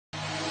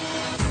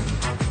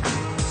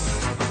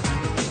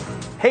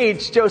Hey,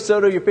 it's Joe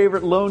Soto, your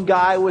favorite lone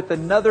guy, with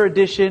another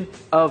edition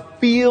of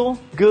Feel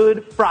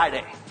Good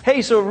Friday.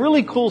 Hey, so a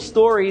really cool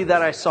story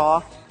that I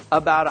saw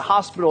about a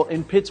hospital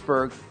in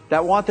Pittsburgh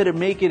that wanted to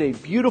make it a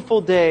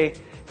beautiful day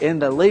in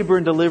the labor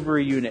and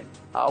delivery unit.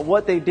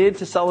 What they did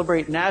to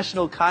celebrate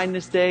National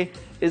Kindness Day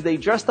is they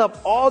dressed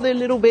up all their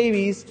little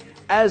babies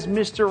as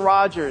Mr.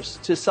 Rogers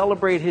to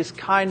celebrate his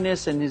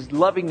kindness and his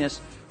lovingness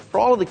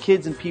for all of the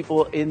kids and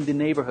people in the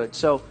neighborhood.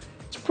 So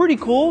it's pretty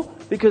cool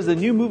because the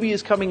new movie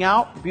is coming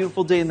out,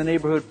 Beautiful Day in the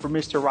Neighborhood for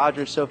Mr.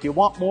 Rogers. So if you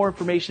want more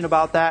information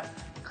about that,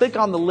 click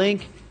on the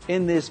link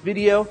in this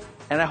video,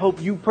 and I hope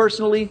you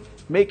personally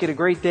make it a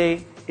great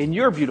day in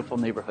your beautiful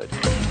neighborhood.